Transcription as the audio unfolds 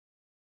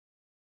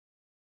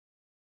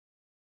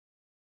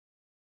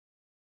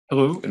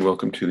Hello, and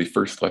welcome to the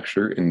first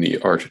lecture in the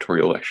R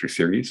tutorial lecture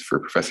series for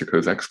Professor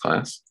Kozak's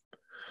class.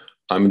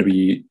 I'm going to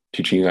be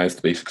teaching you guys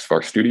the basics of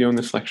Rstudio in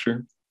this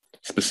lecture,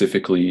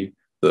 specifically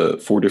the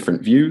 4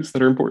 different views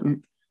that are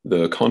important: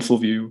 the console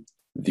view,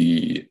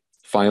 the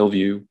file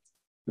view,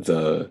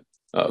 the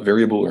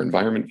variable or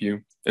environment view,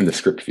 and the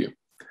script view.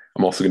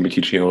 I'm also going to be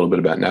teaching you a little bit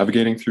about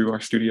navigating through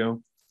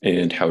Rstudio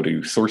and how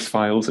to source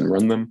files and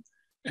run them,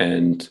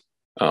 and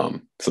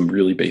some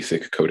really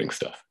basic coding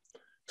stuff.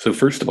 So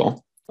first of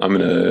all,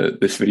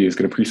 this video is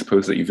going to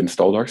presuppose that you've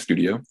installed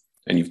Rstudio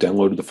and you've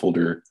downloaded the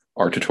folder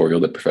R tutorial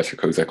that Professor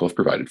Kozak will have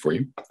provided for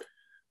you.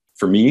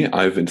 For me,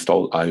 I've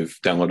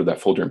downloaded that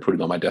folder and put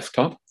it on my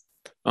desktop.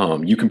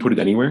 You can put it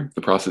anywhere.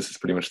 The process is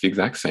pretty much the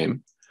exact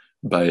same,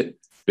 but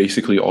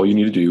basically all you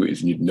need to do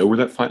is you need to know where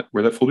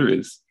that folder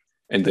is,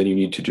 and then you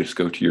need to just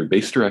go to your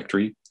base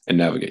directory and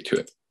navigate to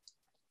it.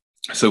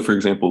 So for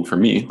example, for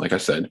me, like I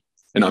said,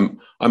 and I'm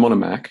on a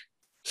Mac,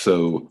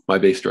 so my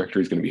base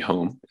directory is going to be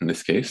home in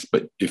this case,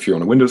 but if you're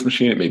on a Windows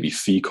machine, it may be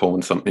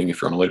C:something.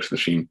 If you're on a Linux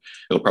machine,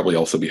 it'll probably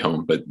also be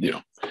home, but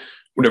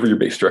whatever your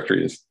base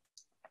directory is.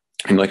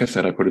 And like I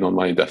said, I put it on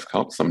my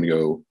desktop, so I'm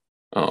going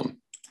to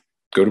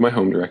go to my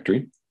home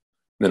directory.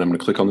 Then I'm going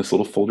to click on this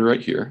little folder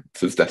right here. It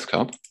says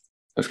desktop.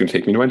 That's going to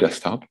take me to my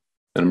desktop.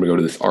 Then I'm going to go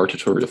to this R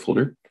tutorial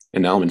folder,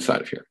 and now I'm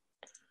inside of here.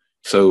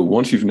 So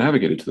once you've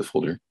navigated to the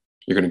folder,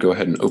 you're going to go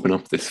ahead and open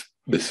up this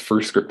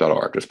first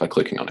script.r just by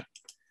clicking on it.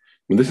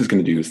 What this is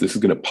going to do is this is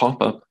going to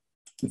pop up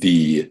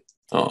the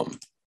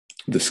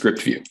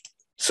script view.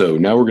 So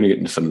now we're going to get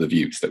into some of the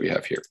views that we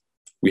have here.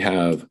 We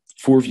have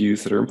 4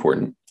 views that are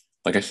important.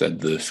 Like I said,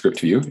 the script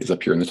view is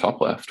up here in the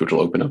top left, which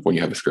will open up when you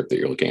have a script that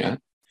you're looking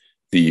at.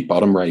 The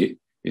bottom right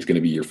is going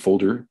to be your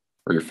folder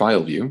or your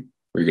file view,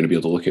 where you're going to be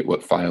able to look at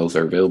what files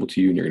are available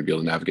to you, and you're going to be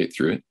able to navigate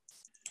through it.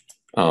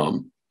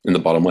 In the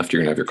bottom left,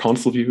 you're going to have your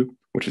console view,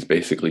 which is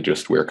basically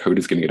just where code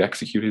is going to get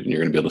executed, and you're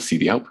going to be able to see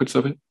the outputs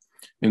of it.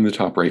 In the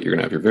top right, you're going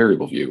to have your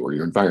variable view or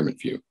your environment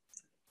view,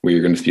 where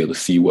you're going to be able to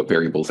see what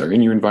variables are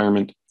in your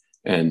environment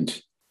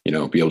and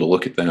be able to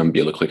look at them, be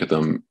able to click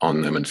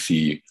on them and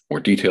see more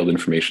detailed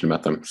information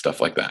about them,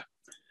 stuff like that.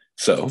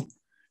 So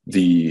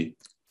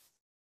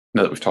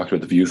now that we've talked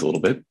about the views a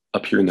little bit,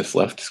 up here in this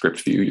left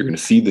script view, you're going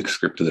to see the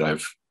script that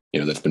I've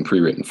that's been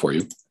pre-written for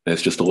you. And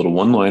it's just a little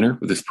one-liner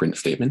with this print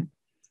statement.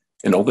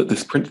 And all that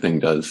this print thing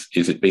does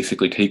is it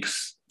basically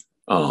takes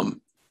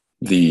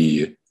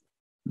the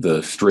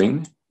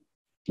string,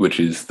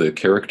 which is the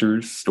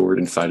characters stored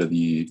inside of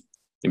in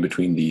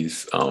between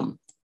these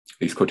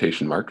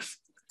quotation marks,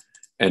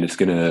 and it's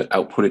going to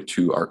output it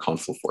to our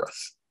console for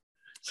us.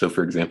 So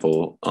for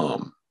example,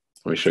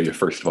 let me show you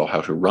first of all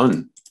how to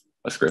run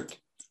a script.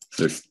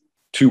 So there's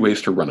 2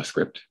 ways to run a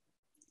script,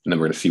 and then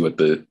we're going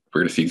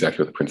to see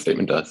exactly what the print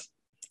statement does.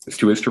 There's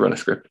 2 ways to run a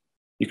script.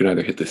 You can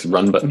either hit this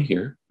run button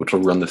here, which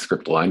will run the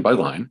script line by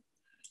line.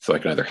 So I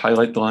can either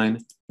highlight the line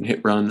and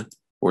hit run,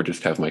 or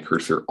just have my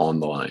cursor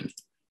on the line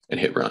and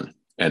hit run.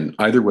 And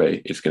either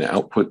way, it's going to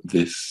output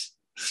this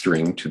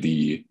string to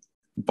the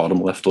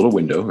bottom left little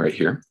window right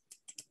here.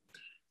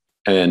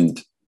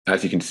 And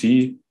as you can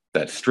see,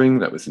 that string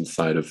that was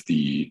inside of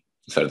the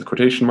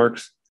quotation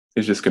marks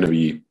is just going to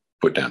be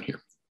put down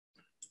here.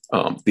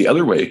 The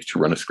other way to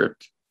run a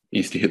script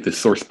is to hit this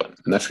source button,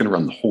 and that's going to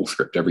run the whole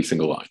script, every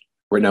single line.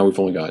 Right now, we've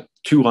only got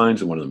 2 lines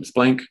and one of them is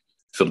blank,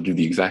 so it'll do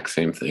the exact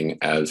same thing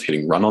as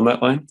hitting run on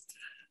that line,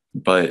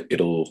 but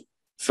it'll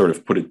sort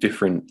of put a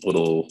different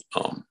little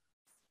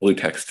blue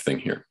text thing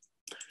here.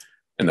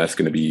 And that's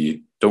going to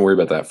be, don't worry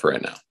about that for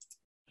right now.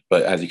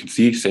 But as you can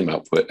see, same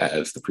output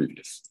as the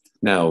previous.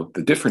 Now,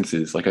 the difference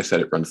is, like I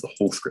said, it runs the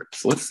whole script.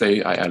 So let's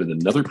say I added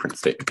another print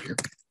statement here.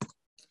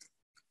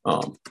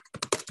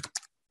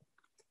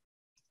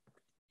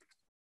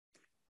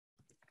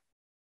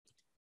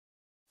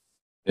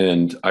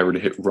 And I were to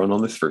hit run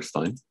on this first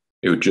line,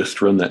 it would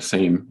just run that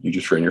same, you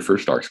just ran your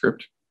first R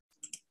script.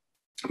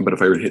 But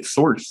if I were to hit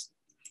source,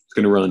 it's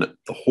going to run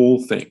the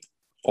whole thing,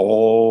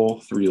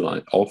 all 3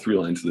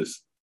 lines of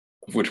this,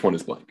 of which one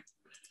is blank.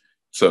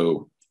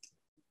 So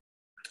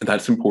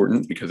that's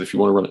important because if you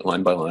want to run it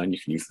line by line, you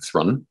can use this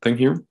run thing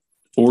here.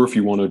 Or if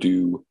you want to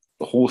do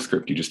the whole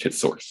script, you just hit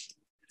source.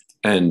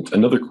 And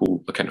another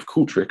kind of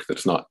cool trick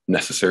that's not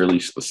necessarily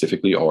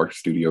specifically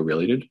Rstudio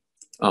related.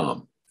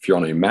 If you're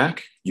on a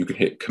Mac, you can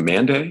hit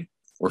Command A,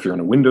 or if you're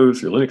on a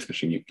Windows or Linux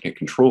machine, you can hit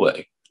Control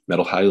A.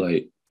 That'll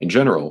highlight, in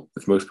general,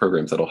 with most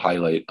programs, that'll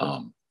highlight,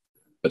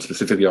 but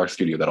specifically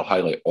Rstudio, that'll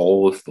highlight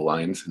all of the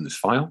lines in this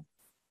file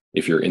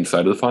if you're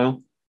inside of the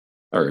file,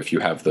 or if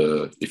you're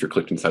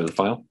clicked inside of the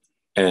file.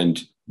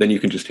 And then you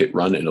can just hit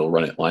run and it'll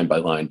run it line by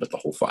line, but the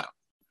whole file.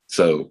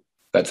 So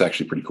that's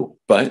actually pretty cool.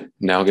 But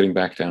now getting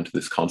back down to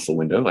this console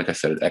window, like I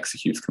said, it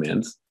executes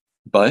commands,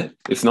 but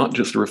it's not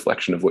just a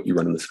reflection of what you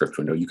run in the script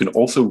window. You can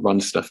also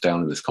run stuff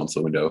down in this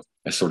console window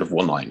as sort of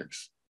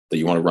one-liners that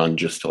you want to run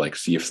just to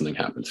see if something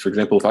happens. For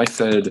example, if I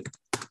said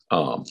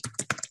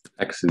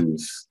X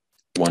is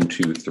 1,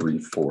 2, 3,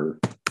 4,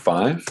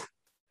 5,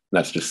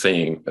 that's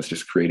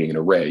just creating an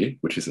array,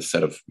 which is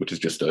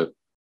just a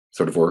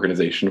sort of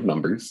organization of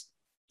numbers.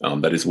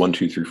 that is 1,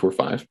 2, 3, 4,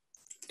 5.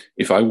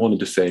 If I wanted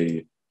to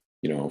say,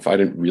 if I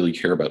didn't really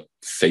care about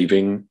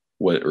saving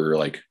or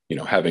like,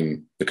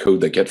 having the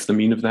code that gets the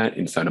mean of that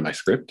inside of my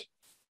script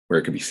where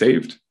it could be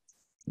saved,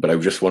 but I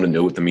just want to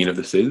know what the mean of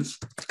this is,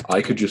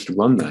 I could just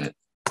run that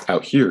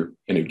out here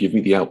and it would give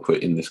me the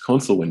output in this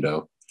console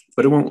window,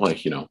 but it won't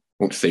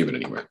won't save it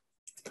anywhere.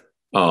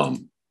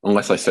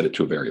 Unless I set it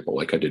to a variable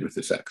like I did with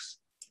this X.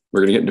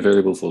 We're going to get into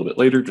variables a little bit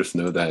later. Just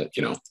know that,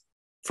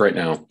 for right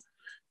now,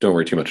 don't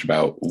worry too much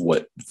about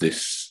what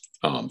this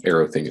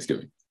arrow thing is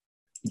doing.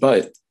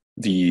 But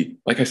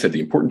like I said, the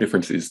important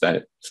difference is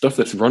that stuff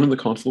that's run in the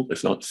console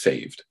is not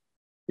saved.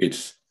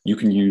 You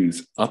can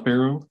use up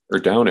arrow or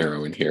down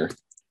arrow in here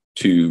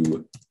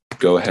to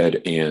go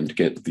ahead and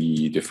get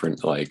the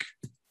different, to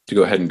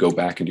go ahead and go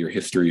back into your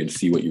history and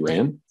see what you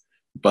ran.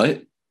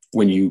 But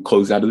when you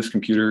close out of this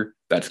computer,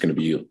 that's going to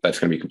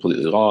be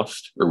completely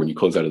lost. Or when you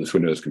close out of this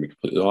window, it's going to be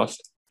completely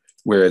lost.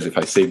 Whereas if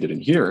I saved it in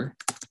here,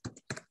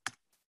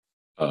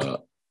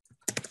 that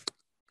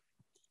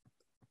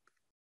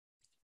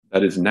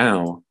is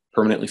now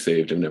permanently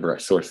saved. And whenever I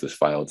source this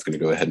file, it's going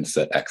to go ahead and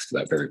set X to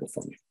that variable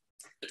for me.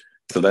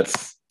 So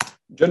that's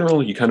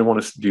general. You kind of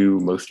want to do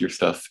most of your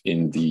stuff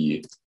in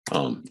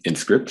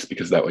scripts,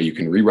 because that way you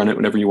can rerun it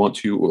whenever you want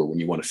to, or when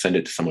you want to send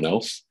it to someone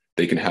else,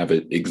 they can have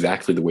it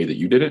exactly the way that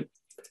you did it.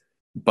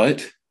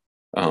 But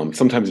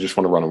sometimes you just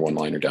want to run a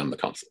one-liner down in the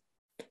console.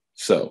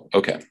 So,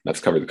 okay, that's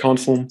covered the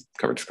console,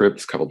 covered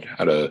scripts, covered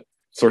how to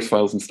source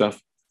files and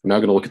stuff. We're now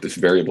going to look at this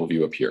variable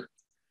view up here.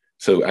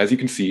 So as you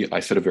can see, I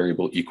set a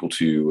variable equal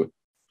to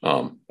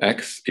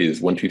X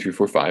is 1, 2, 3,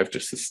 4, 5,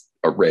 just this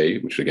array,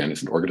 which again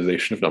is an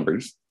organization of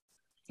numbers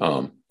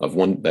of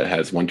one that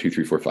has 1, 2,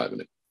 3, 4, 5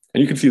 in it.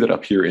 And you can see that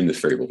up here in this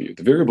variable view.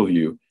 The variable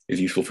view is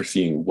useful for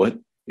seeing what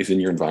is in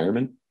your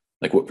environment,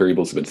 like what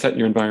variables have been set in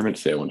your environment.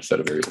 Say I want to set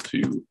a variable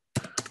to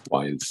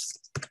y is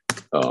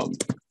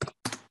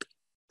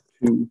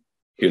 2.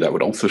 Here, that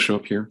would also show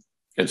up here.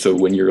 And so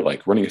when you're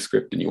running a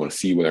script and you want to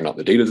see whether or not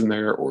the data is in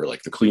there, or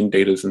the clean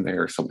data is in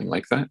there or something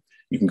like that,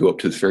 you can go up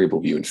to this variable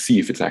view and see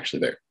if it's actually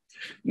there.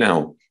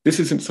 Now, this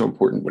isn't so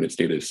important when it's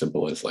data as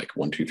simple as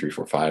 1, 2, 3,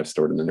 4, 5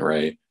 stored in an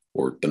array,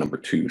 or the number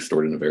 2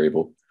 stored in a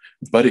variable.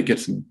 But it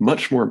gets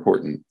much more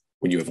important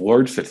when you have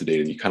large sets of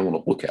data and you kind of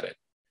want to look at it.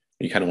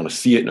 And you kind of want to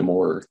see it in a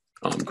more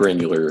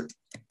granular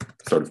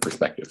sort of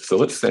perspective. So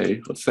let's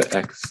set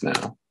X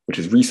now, which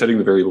is resetting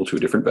the variable to a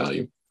different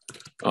value.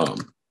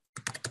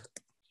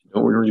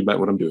 Don't worry about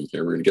what I'm doing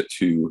here. We're going to get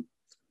to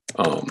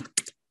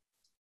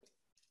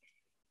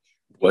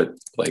what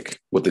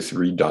this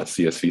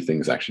read.csv thing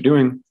is actually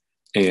doing,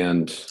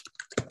 and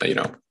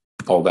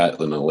all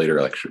that in a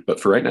later lecture. But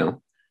for right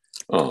now,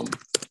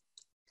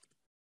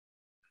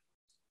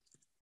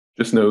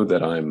 just know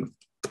that I'm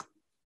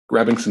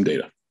grabbing some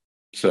data.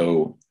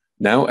 So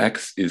now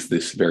X is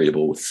this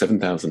variable with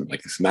 7,000,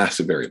 this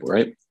massive variable,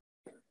 right?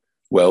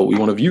 Well, we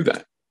want to view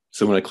that.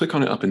 So when I click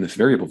on it up in this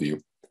variable view,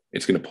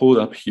 it's going to pull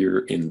it up here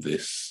in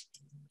this,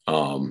 it's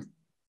going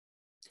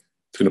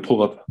to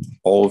pull up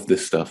all of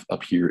this stuff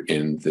up here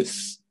in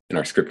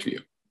our script view,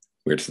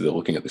 where it's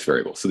looking at this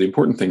variable. So the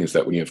important thing is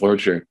that when you have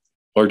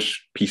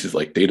large pieces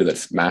like data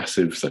that's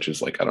massive, such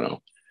as I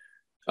don't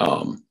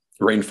know,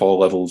 rainfall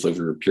levels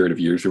over a period of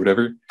years or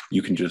whatever,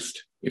 you can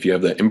just, if you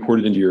have that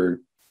imported into your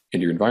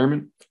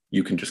environment,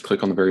 you can just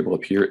click on the variable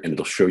up here and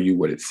it'll show you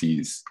what it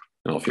sees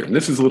off here. And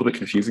this is a little bit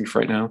confusing for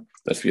right now.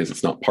 That's because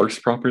it's not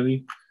parsed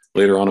properly.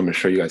 Later on, I'm going to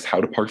show you guys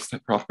how to parse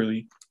that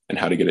properly and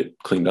how to get it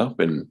cleaned up,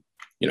 and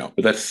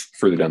but that's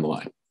further down the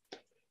line.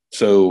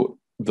 So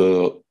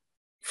the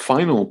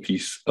final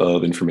piece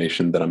of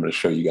information that I'm going to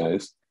show you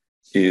guys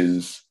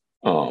is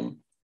how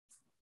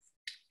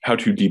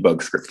to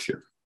debug scripts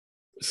here.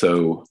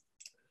 So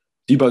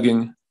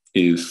debugging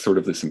is sort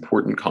of this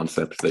important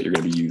concept that you're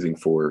going to be using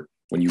for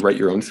when you write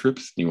your own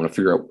scripts and you want to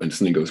figure out when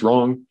something goes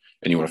wrong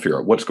and you want to figure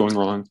out what's going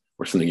wrong,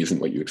 or something isn't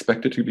what you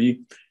expect it to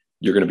be.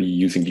 You're going to be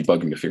using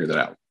debugging to figure that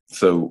out.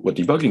 So what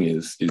debugging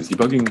is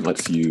debugging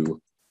lets you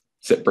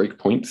set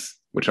breakpoints,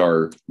 which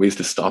are ways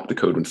to stop the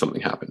code when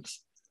something happens,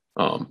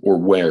 or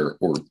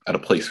at a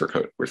place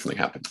where something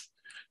happens.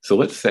 So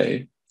let's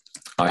say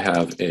I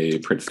have a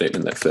print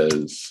statement that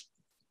says,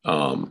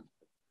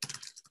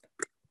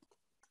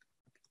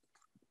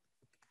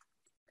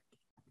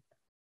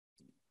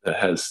 that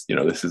has,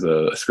 this is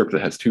a script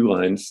that has 2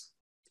 lines,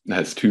 it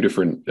has 2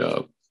 different,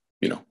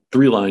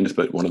 3 lines,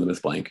 but one of them is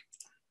blank.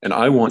 And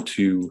I want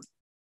to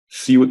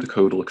see what the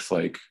code looks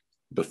like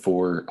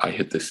before I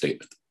hit this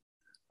statement.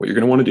 What you're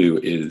going to want to do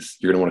is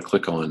you're going to want to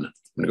click on, I'm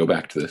going to go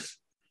back to this.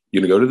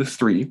 You're going to go to this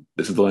 3.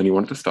 This is the line you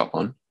want it to stop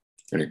on.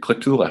 You're going to click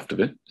to the left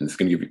of it, and it's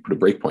going to put a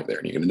breakpoint there.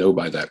 And you're going to know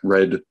by that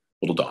red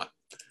little dot.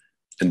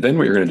 And then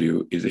what you're going to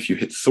do is if you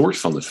hit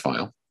source on this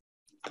file,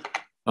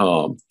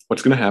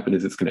 what's going to happen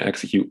is it's going to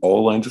execute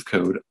all lines of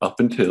code up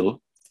until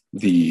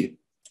the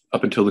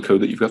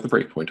code that you've got the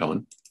breakpoint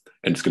on.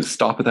 And it's going to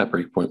stop at that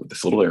breakpoint with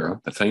this little arrow.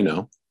 That's how you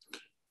know.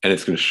 And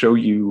it's going to show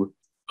you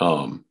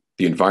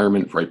the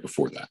environment right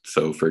before that.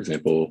 So for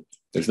example,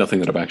 there's nothing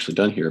that I've actually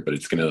done here, but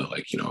it's going to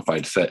if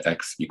I'd set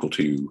X equal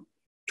to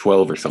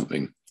 12 or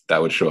something,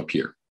 that would show up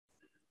here.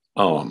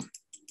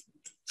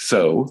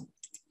 So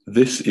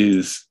this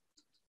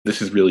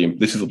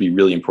will be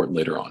really important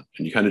later on,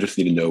 and you kind of just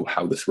need to know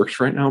how this works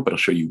right now, but I'll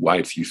show you why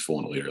it's useful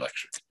in a later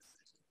lecture.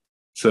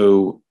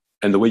 So,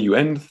 and the way you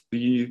end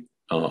the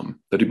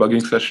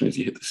debugging session is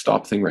you hit the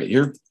stop thing right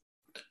here.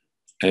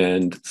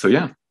 And so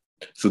yeah,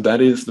 so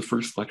that is the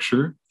first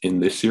lecture in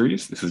this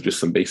series. This is just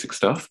some basic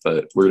stuff,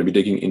 but we're going to be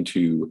digging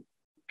into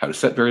how to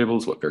set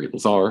variables, what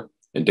variables are,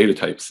 and data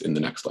types in the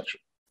next lecture.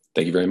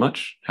 Thank you very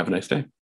much. Have a nice day.